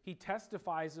says, he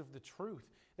testifies of the truth,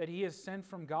 that he is sent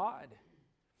from God.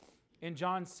 In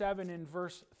John 7 in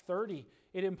verse 30,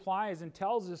 it implies and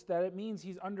tells us that it means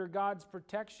he's under God's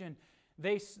protection.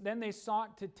 Then they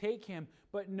sought to take him,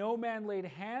 but no man laid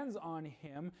hands on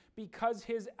him because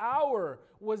his hour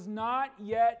was not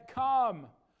yet come.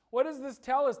 What does this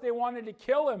tell us? They wanted to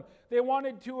kill him. They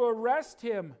wanted to arrest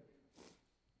him.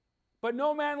 But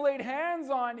no man laid hands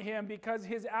on him because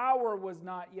his hour was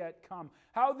not yet come.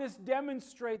 How this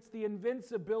demonstrates the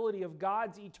invincibility of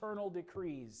God's eternal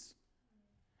decrees.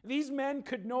 These men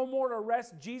could no more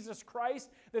arrest Jesus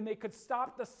Christ than they could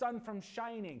stop the sun from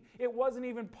shining. It wasn't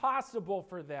even possible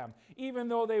for them, even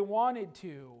though they wanted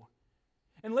to.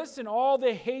 And listen, all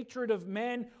the hatred of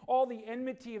men, all the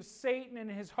enmity of Satan and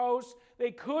his hosts,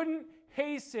 they couldn't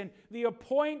hasten the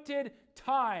appointed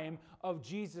time of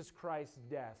Jesus Christ's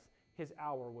death. His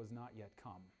hour was not yet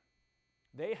come.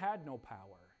 They had no power.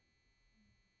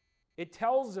 It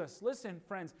tells us, listen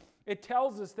friends, it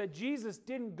tells us that Jesus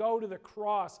didn't go to the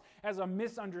cross as a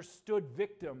misunderstood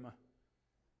victim.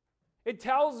 It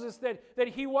tells us that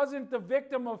he wasn't the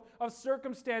victim of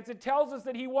circumstance. It tells us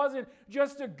that he wasn't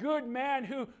just a good man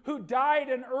who died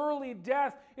an early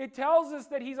death. It tells us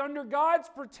that he's under God's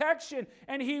protection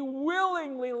and he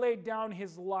willingly laid down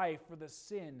his life for the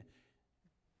sin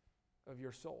of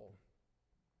your soul,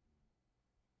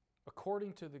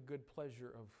 according to the good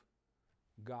pleasure of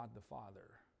God the Father.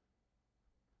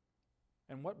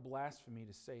 And what blasphemy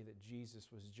to say that Jesus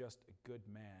was just a good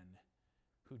man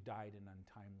who died an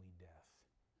untimely death.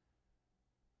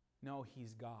 No,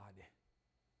 he's God.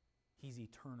 He's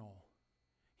eternal.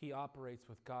 He operates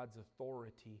with God's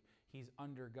authority. He's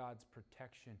under God's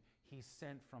protection. He's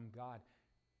sent from God.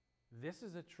 This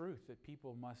is a truth that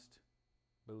people must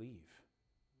believe.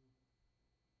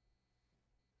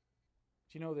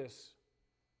 Do you know this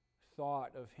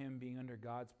thought of him being under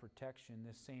God's protection?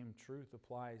 This same truth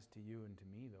applies to you and to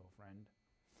me, though, friend.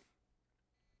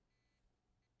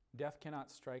 Death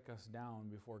cannot strike us down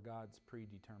before God's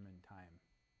predetermined time.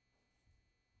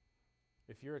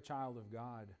 If you're a child of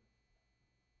God,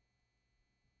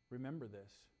 remember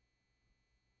this.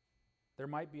 There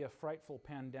might be a frightful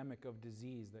pandemic of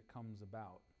disease that comes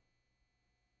about.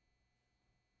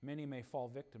 Many may fall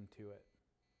victim to it.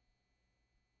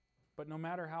 But no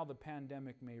matter how the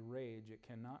pandemic may rage, it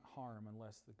cannot harm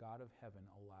unless the God of heaven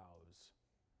allows.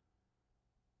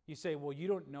 You say, well, you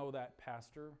don't know that,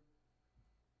 Pastor.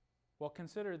 Well,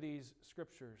 consider these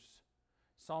scriptures.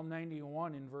 Psalm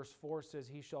 91 in verse 4 says,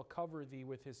 "He shall cover thee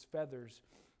with his feathers,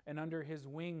 and under his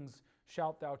wings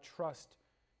shalt thou trust.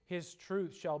 His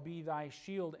truth shall be thy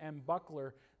shield and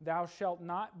buckler. Thou shalt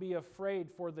not be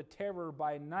afraid for the terror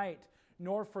by night,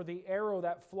 nor for the arrow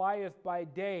that flieth by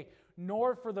day,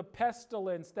 nor for the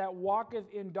pestilence that walketh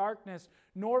in darkness,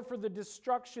 nor for the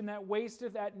destruction that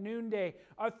wasteth at noonday.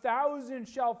 1,000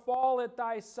 shall fall at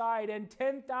thy side, and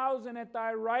 10,000 at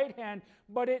thy right hand,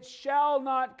 but it shall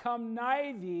not come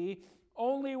nigh thee.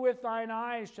 Only with thine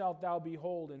eyes shalt thou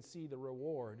behold and see the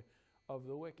reward of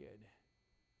the wicked."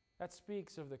 That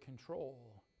speaks of the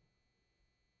control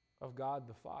of God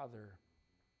the Father.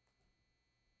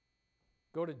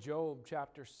 Go to Job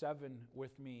chapter 7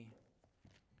 with me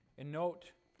and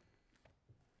note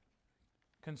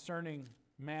concerning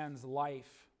man's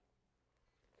life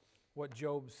what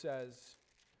Job says.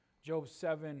 Job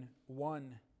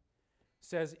 7:1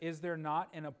 says, "Is there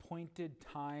not an appointed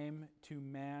time to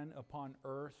man upon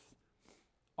earth?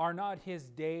 Are not his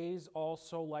days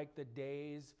also like the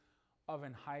days of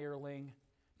an hireling?"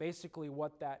 Basically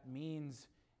what that means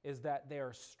is that they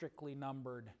are strictly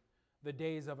numbered. The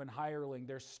days of an hireling,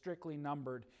 they're strictly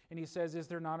numbered. And he says, is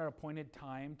there not an appointed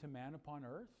time to man upon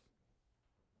earth?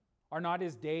 Are not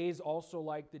his days also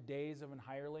like the days of an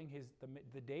hireling?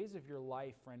 The days of your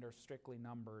life, friend, are strictly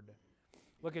numbered.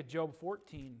 Look at Job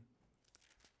 14.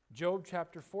 Job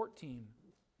chapter 14.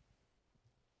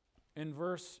 In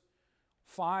verse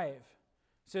 5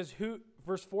 says,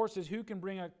 verse 4 says, who can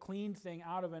bring a clean thing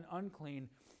out of an unclean?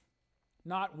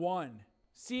 Not one.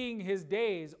 Seeing his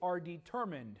days are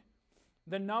determined.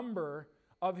 The number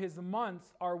of his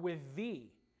months are with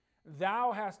thee.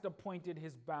 Thou hast appointed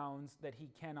his bounds that he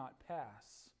cannot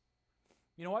pass.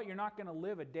 You know what? You're not going to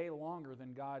live a day longer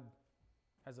than God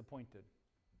has appointed.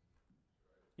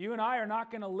 You and I are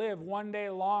not going to live one day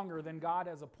longer than God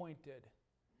has appointed.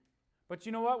 But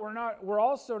you know what?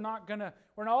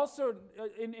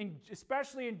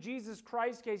 Especially in Jesus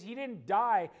Christ's case, he didn't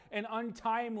die an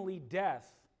untimely death.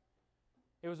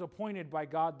 It was appointed by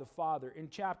God the Father. In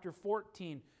chapter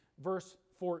 14, verse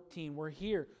 14, we're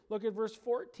here. Look at verse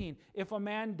 14. If a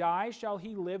man die, shall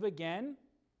he live again?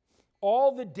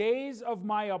 All the days of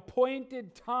my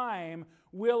appointed time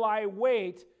will I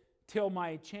wait till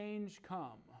my change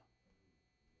come.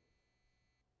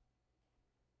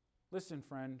 Listen,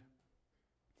 friend.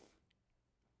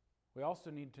 We also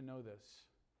need to know this.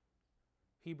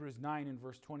 Hebrews 9 and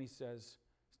verse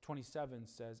 27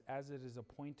 says, as it is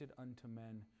appointed unto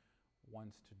men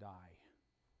once to die,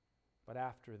 but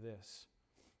after this,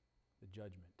 the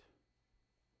judgment.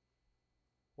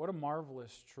 What a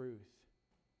marvelous truth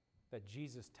that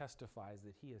Jesus testifies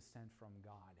that he is sent from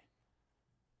God.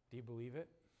 Do you believe it?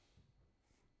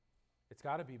 It's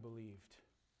got to be believed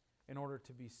in order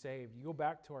to be saved. You go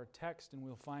back to our text and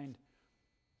we'll find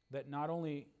that not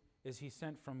only is he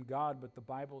sent from God, but the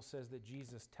Bible says that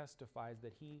Jesus testifies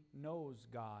that he knows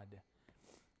God.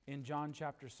 In John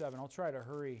chapter 7, I'll try to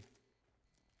hurry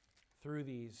through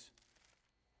these.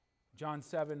 John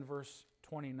 7 verse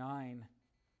 29,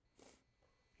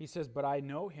 he says, but I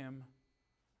know him,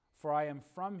 for I am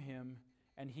from him,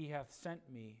 and he hath sent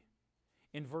me.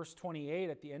 In verse 28,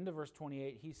 at the end of verse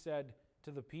 28, he said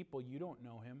to the people, you don't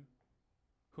know him,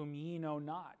 whom ye know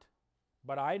not,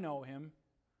 but I know him,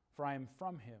 for I am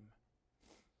from him.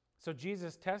 So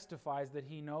Jesus testifies that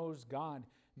he knows God.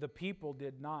 The people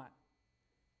did not.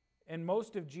 And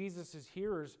most of Jesus'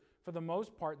 hearers, for the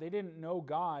most part, they didn't know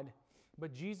God.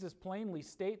 But Jesus plainly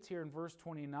states here in verse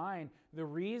 29, the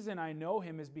reason I know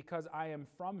him is because I am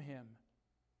from him.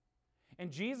 And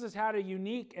Jesus had a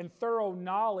unique and thorough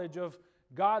knowledge of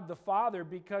God the Father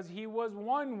because he was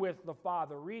one with the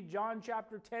Father. Read John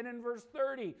chapter 10 and verse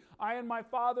 30. I and my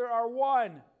Father are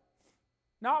one.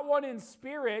 Not one in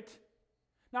spirit,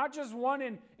 not just one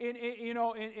in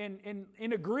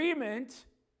agreement,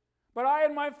 but I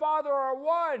and my Father are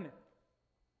one.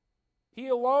 He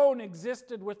alone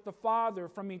existed with the Father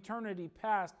from eternity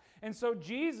past. And so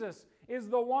Jesus is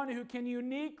the one who can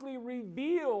uniquely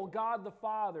reveal God the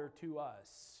Father to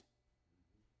us.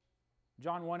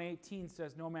 John 1:18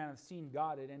 says, no man hath seen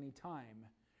God at any time.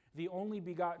 The only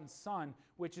begotten Son,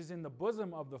 which is in the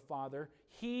bosom of the Father,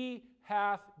 he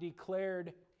hath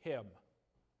declared him.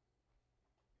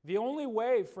 The only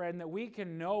way, friend, that we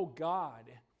can know God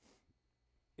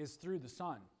is through the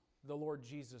Son, the Lord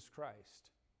Jesus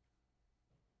Christ.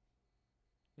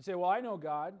 You say, well, I know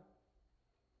God.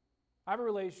 I have a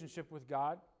relationship with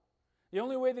God. The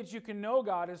only way that you can know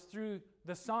God is through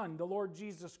the Son, the Lord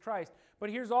Jesus Christ. But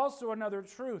here's also another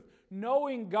truth.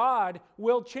 Knowing God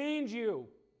will change you.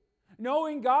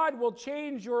 Knowing God will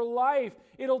change your life.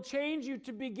 It'll change you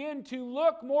to begin to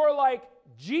look more like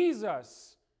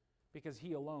Jesus because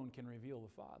he alone can reveal the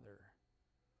Father.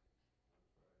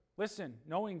 Listen,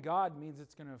 knowing God means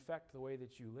it's going to affect the way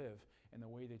that you live and the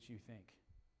way that you think.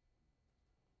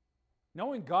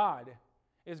 Knowing God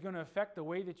is going to affect the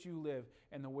way that you live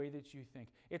and the way that you think.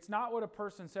 It's not what a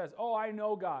person says, oh, I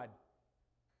know God.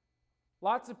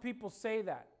 Lots of people say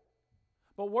that.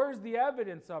 But where's the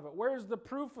evidence of it? Where's the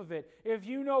proof of it? If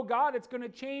you know God, it's going to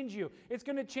change you. It's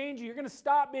going to change you. You're going to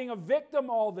stop being a victim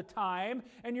all the time,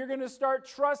 and you're going to start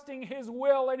trusting his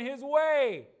will and his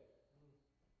way.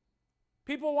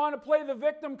 People want to play the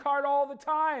victim card all the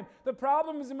time. The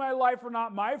problems in my life are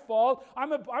not my fault.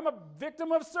 I'm a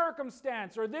victim of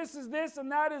circumstance, or this is this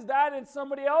and that is that, and it's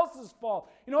somebody else's fault.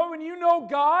 You know, when you know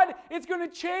God, it's going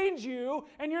to change you,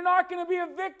 and you're not going to be a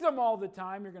victim all the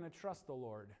time. You're going to trust the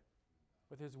Lord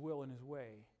with his will and his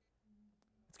way.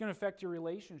 It's going to affect your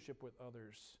relationship with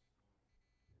others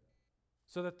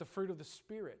so that the fruit of the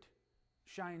Spirit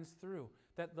shines through,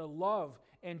 that the love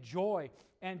and joy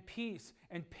and peace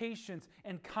and patience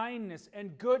and kindness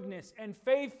and goodness and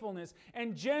faithfulness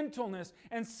and gentleness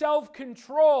and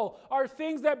self-control are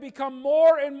things that become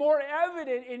more and more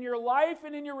evident in your life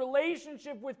and in your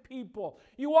relationship with people.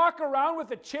 You walk around with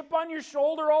a chip on your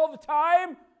shoulder all the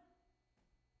time.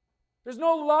 There's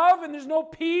no love and there's no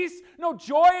peace, no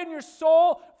joy in your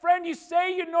soul. Friend, you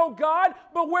say you know God,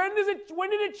 but when did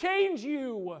it change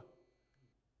you?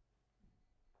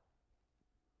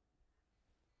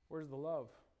 Where's the love?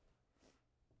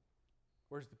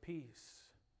 Where's the peace?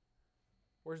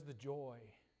 Where's the joy?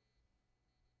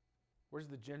 Where's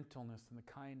the gentleness and the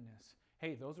kindness?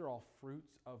 Hey, those are all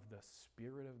fruits of the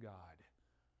Spirit of God.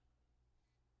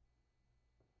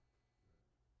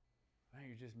 Man,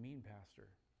 you're just mean, Pastor.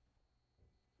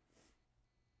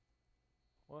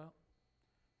 Well,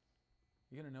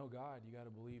 you're going to know God, you got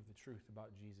to believe the truth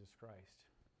about Jesus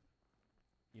Christ.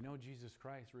 You know Jesus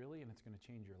Christ, really, and it's going to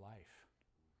change your life.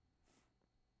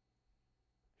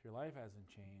 If your life hasn't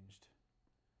changed,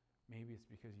 maybe it's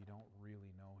because you don't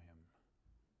really know Him.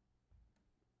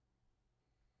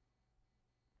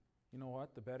 You know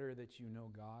what? The better that you know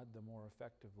God, the more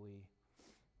effectively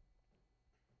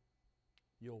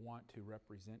you'll want to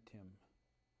represent Him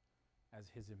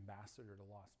as His ambassador to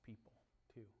lost people,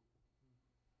 too.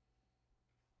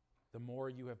 The more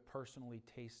you have personally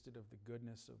tasted of the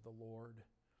goodness of the Lord,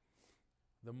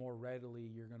 the more readily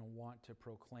you're going to want to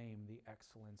proclaim the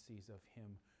excellencies of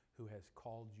Him who has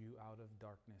called you out of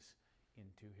darkness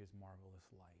into His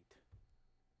marvelous light.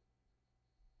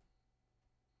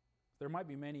 There might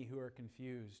be many who are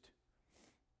confused,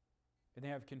 and they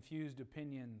have confused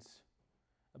opinions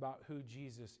about who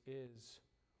Jesus is.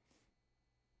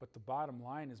 But the bottom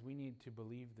line is we need to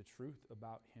believe the truth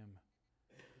about Him.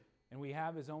 And we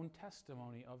have His own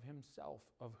testimony of Himself,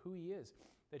 of who He is,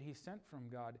 that He's sent from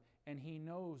God, and He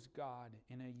knows God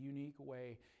in a unique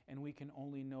way, and we can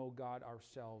only know God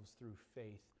ourselves through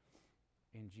faith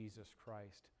in Jesus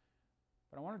Christ.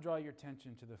 But I want to draw your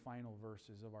attention to the final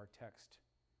verses of our text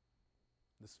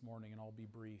this morning, and I'll be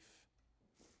brief,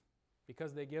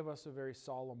 because they give us a very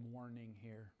solemn warning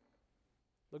here.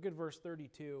 Look at verse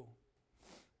 32.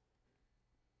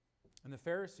 And the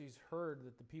Pharisees heard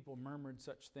that the people murmured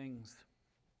such things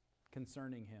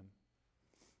concerning Him.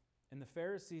 And the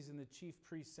Pharisees and the chief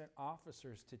priests sent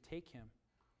officers to take Him.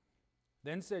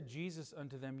 Then said Jesus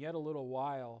unto them, Yet a little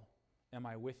while am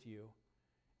I with you,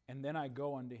 and then I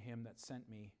go unto Him that sent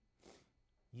me.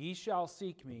 Ye shall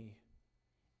seek me,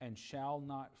 and shall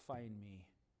not find me.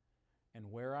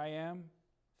 And where I am,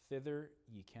 thither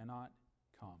ye cannot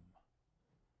come.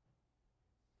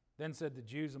 Then said the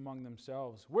Jews among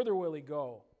themselves, Whither will He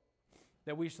go,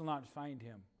 that we shall not find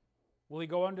Him? Will He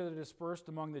go unto the dispersed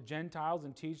among the Gentiles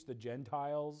and teach the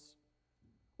Gentiles?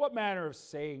 What manner of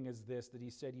saying is this, that He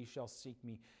said, Ye shall seek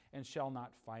me, and shall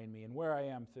not find me, and where I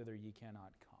am, thither ye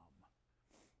cannot come?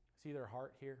 See their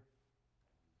heart here?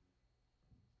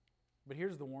 But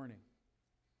here's the warning,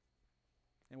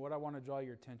 and what I want to draw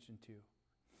your attention to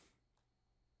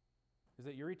is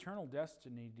that your eternal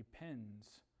destiny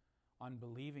depends on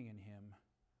believing in Him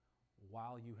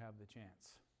while you have the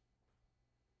chance.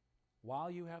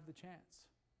 While you have the chance.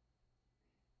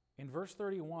 In verse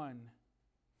 31,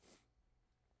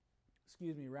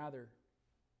 in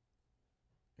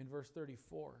verse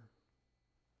 34,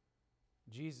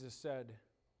 Jesus said,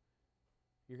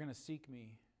 You're going to seek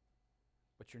me,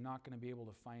 but you're not going to be able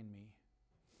to find me.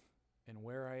 And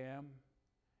where I am,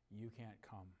 you can't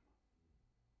come.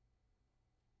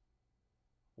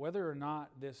 Whether or not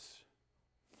this...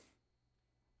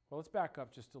 Well, let's back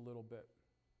up just a little bit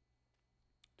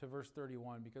to verse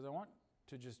 31, because I want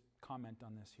to just comment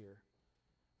on this here.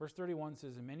 Verse 31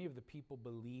 says, And many of the people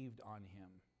believed on Him,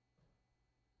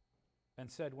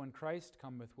 and said, When Christ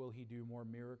cometh, will He do more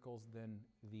miracles than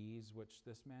these which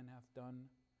this man hath done?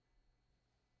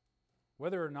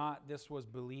 Whether or not this was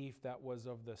belief that was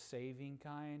of the saving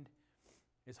kind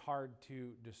is hard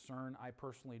to discern. I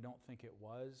personally don't think it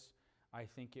was. I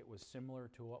think it was similar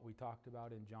to what we talked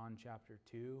about in John chapter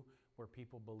 2, where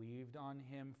people believed on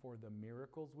Him for the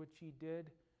miracles which He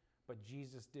did, but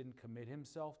Jesus didn't commit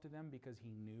Himself to them because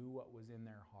He knew what was in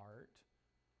their heart.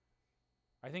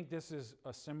 I think this is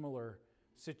a similar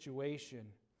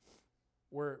situation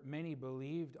where many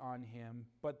believed on Him,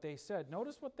 but they said,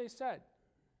 notice what they said,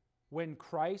 When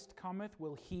Christ cometh,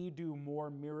 will He do more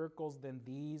miracles than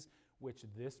these which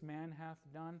this man hath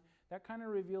done? That kind of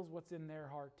reveals what's in their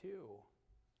heart too.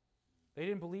 They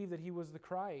didn't believe that He was the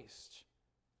Christ.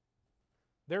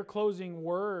 Their closing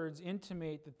words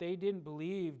intimate that they didn't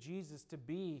believe Jesus to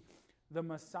be the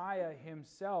Messiah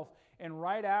Himself. And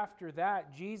right after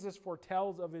that, Jesus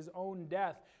foretells of His own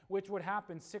death, which would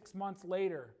happen 6 months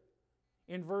later.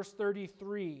 In verse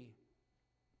 33,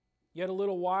 Yet a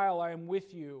little while I am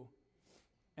with you,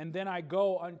 and then I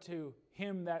go unto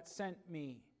Him that sent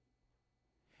me.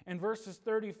 And verses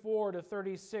 34 to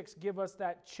 36 give us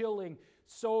that chilling,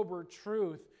 sober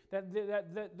truth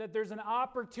that there's an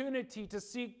opportunity to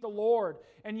seek the Lord.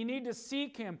 And you need to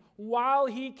seek Him while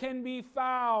He can be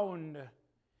found.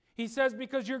 He says,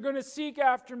 because you're going to seek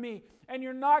after me and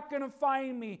you're not going to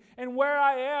find me. And where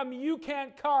I am, you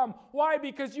can't come. Why?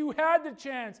 Because you had the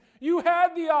chance. You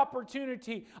had the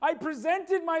opportunity. I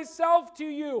presented myself to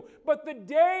you, but the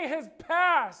day has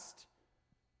passed.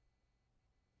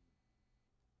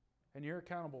 And you're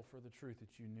accountable for the truth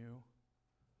that you knew,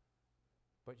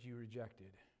 but you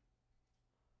rejected.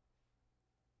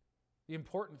 The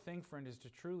important thing, friend, is to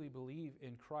truly believe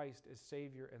in Christ as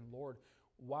Savior and Lord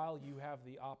while you have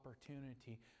the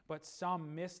opportunity. But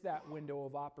some miss that window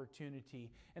of opportunity,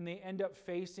 and they end up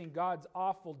facing God's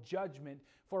awful judgment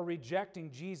for rejecting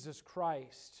Jesus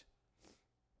Christ.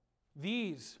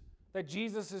 These that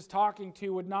Jesus is talking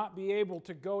to would not be able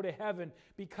to go to heaven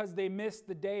because they missed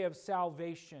the day of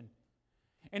salvation.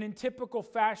 And in typical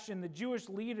fashion, the Jewish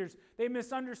leaders, they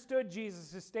misunderstood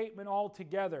Jesus' statement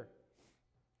altogether.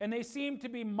 And they seem to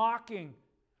be mocking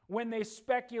when they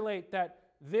speculate that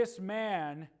this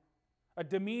man, a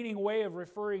demeaning way of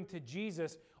referring to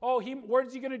Jesus, what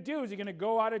is he going to do? Is he going to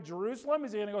go out of Jerusalem?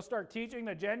 Is he going to go start teaching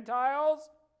the Gentiles?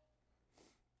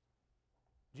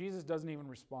 Jesus doesn't even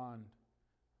respond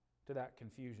to that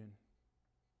confusion.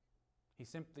 He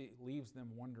simply leaves them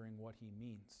wondering what he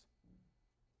means.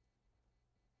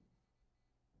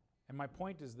 And my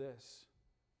point is this.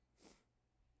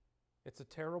 It's a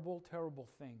terrible, terrible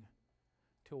thing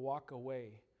to walk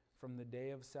away from the day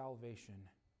of salvation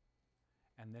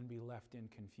and then be left in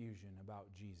confusion about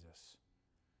Jesus,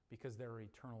 because there are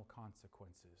eternal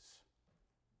consequences.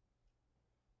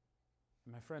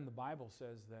 And my friend, the Bible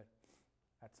says that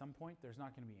at some point there's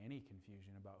not going to be any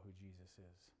confusion about who Jesus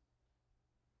is,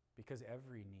 because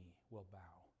every knee will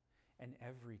bow and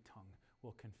every tongue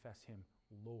will confess him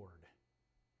Lord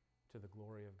to the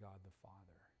glory of God the Father.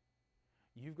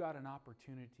 You've got an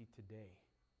opportunity today.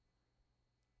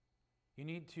 You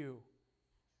need to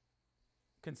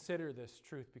consider this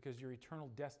truth because your eternal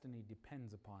destiny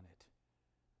depends upon it.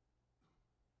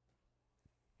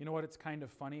 You know what? It's kind of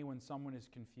funny when someone is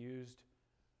confused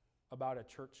about a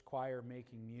church choir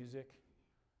making music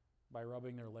by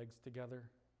rubbing their legs together.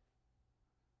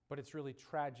 But it's really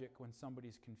tragic when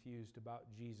somebody's confused about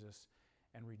Jesus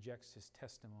and rejects his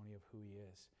testimony of who he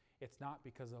is. It's not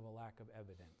because of a lack of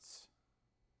evidence.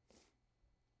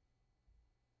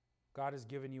 God has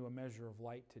given you a measure of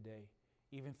light today,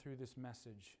 even through this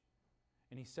message.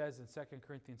 And he says in 2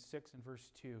 Corinthians 6 and verse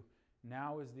 2,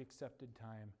 now is the accepted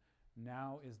time.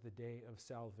 Now is the day of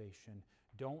salvation.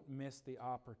 Don't miss the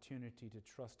opportunity to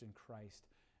trust in Christ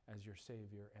as your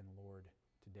Savior and Lord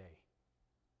today.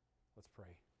 Let's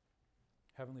pray.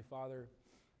 Heavenly Father,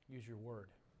 use your word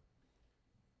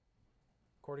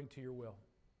according to your will.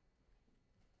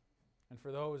 And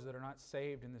for those that are not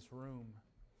saved in this room,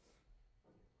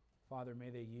 Father, may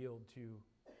they yield to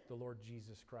the Lord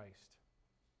Jesus Christ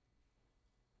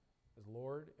as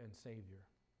Lord and Savior.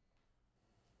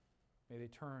 May they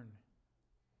turn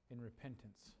in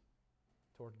repentance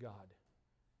toward God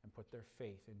and put their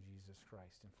faith in Jesus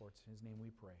Christ. And for it's in his name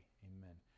we pray. Amen.